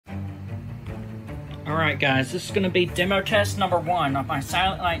Alright guys, this is going to be demo test number 1 of my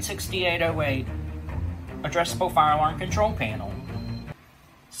Silent Night 6808 addressable fire alarm control panel.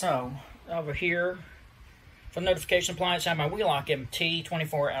 So, over here, for notification appliance, I have my Wheelock MT24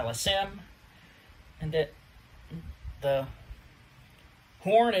 LSM, and the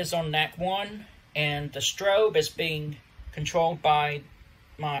horn is on NAC 1, and the strobe is being controlled by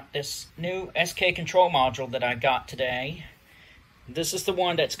this new SK control module that I got today. This is the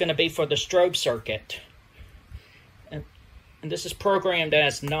one that's going to be for the strobe circuit. And this is programmed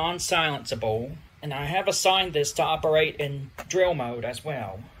as non-silenceable. And I have assigned this to operate in drill mode as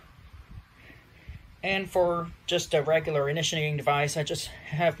well. And for just a regular initiating device, I just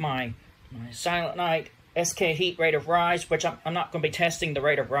have my Silent Night SK heat rate of rise, which I'm not going to be testing the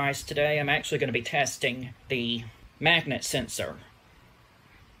rate of rise today. I'm actually going to be testing the magnet sensor.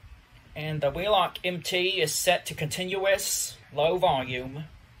 And the Wheelock MT is set to continuous low volume,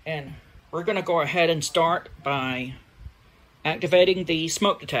 and we're going to go ahead and start by activating the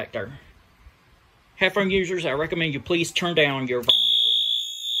smoke detector. Headphone users, I recommend you please turn down your volume.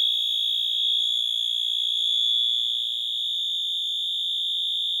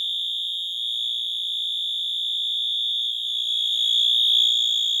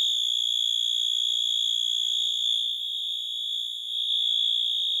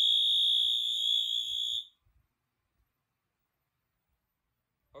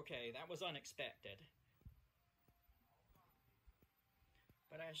 Okay, that was unexpected.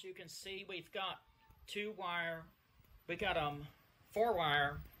 But as you can see, we've got 4-wire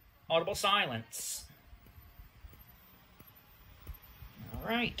audible silence. All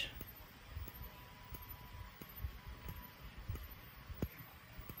right.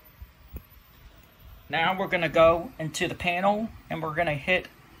 Now we're going to go into the panel and we're going to hit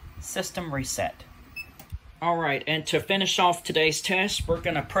system reset. Alright, and to finish off today's test, we're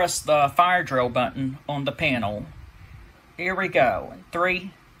going to press the fire drill button on the panel. Here we go.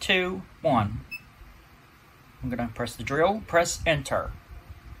 3, 2, 1. I'm going to press the drill, press enter.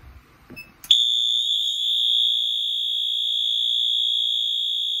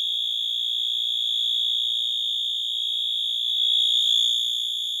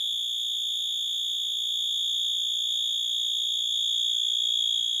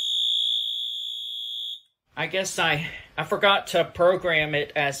 I guess I forgot to program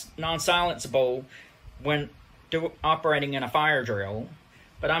it as non-silenceable when operating in a fire drill,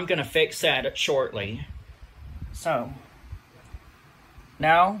 but I'm going to fix that shortly. So,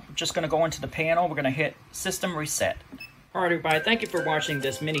 now I'm just going to go into the panel. We're going to hit system reset. Alright everybody, thank you for watching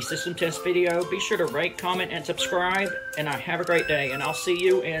this mini system test video. Be sure to rate, comment, and subscribe, and have a great day, and I'll see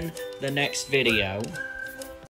you in the next video.